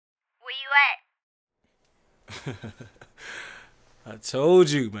Where you at? I told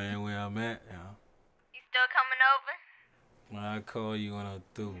you, man, where I'm at. You still coming over? Man, I call you when I'm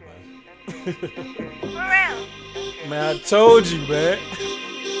through, man. For real? Man, I told you, man.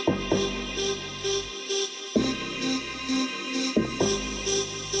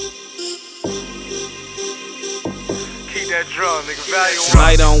 Keep that drum, nigga. Value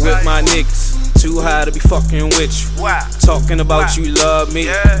Tonight I'm with my niggas. Too high to be fucking with you. Wow. Talking about you love me.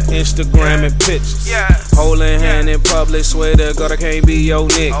 Yeah. Instagramming pictures. Yeah. Holding hand in public. Swear to God I can't be your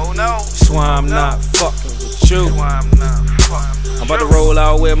nigga. Oh no. That's why I'm not fucking with you. I'm not fucking. I'm about to roll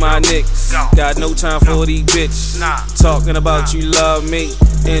out with my niggas. Got no time for these bitches. Nah. Talking about you love me.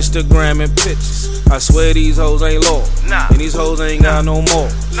 Instagramming pictures. I swear these hoes ain't loyal. Nah. And these hoes ain't got no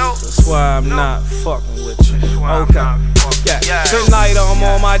more. No. That's why I'm not fucking with you. Okay. Yeah. Tonight I'm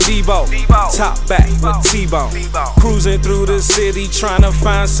on my Debo. Top back with T-Bone. Cruising through the city trying to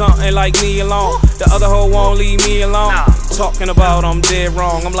find something like me alone. The other hoe won't leave me alone. Talking about I'm dead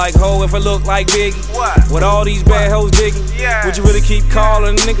wrong. I'm like, ho, if I look like Biggie, with all these bad hoes digging, would you really keep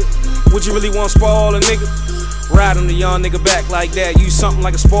calling a nigga? Would you really want to spoil a nigga? Ride on the young nigga back like that, you something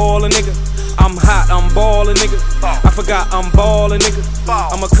like a spoiler nigga. I'm hot, I'm ballin' nigga. I forgot I'm ballin' nigga.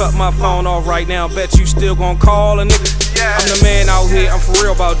 I'ma cut my phone off right now, bet you still gon' call a nigga. I'm the man out here, I'm for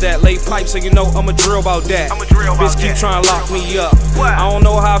real about that. Lay pipes, so you know I'ma drill about that. Bitch keep trying to lock me up. I don't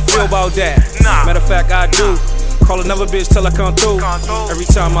know how I feel about that. Matter of fact, I do. Call another bitch till I come through. Every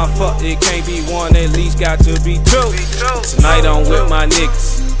time I fuck, it can't be one, at least got to be two. Tonight I'm with my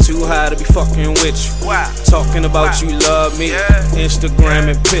niggas. Too high to be fucking with you. Talking about you love me.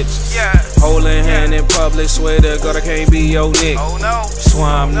 Instagramming pictures. Holding hand in public. Swear to God I can't be your nigga. That's why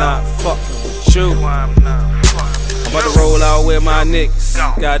I'm not fucking with you. I'm about to roll out with my niggas.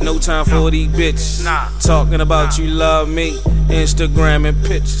 Got no time for these bitches. Talking about you love me. Instagramming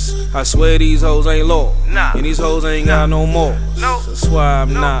pictures. I swear these hoes ain't loyal. And these hoes ain't got no more. That's why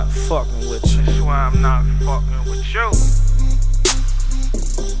I'm not fucking with you. That's why I'm not fucking with you.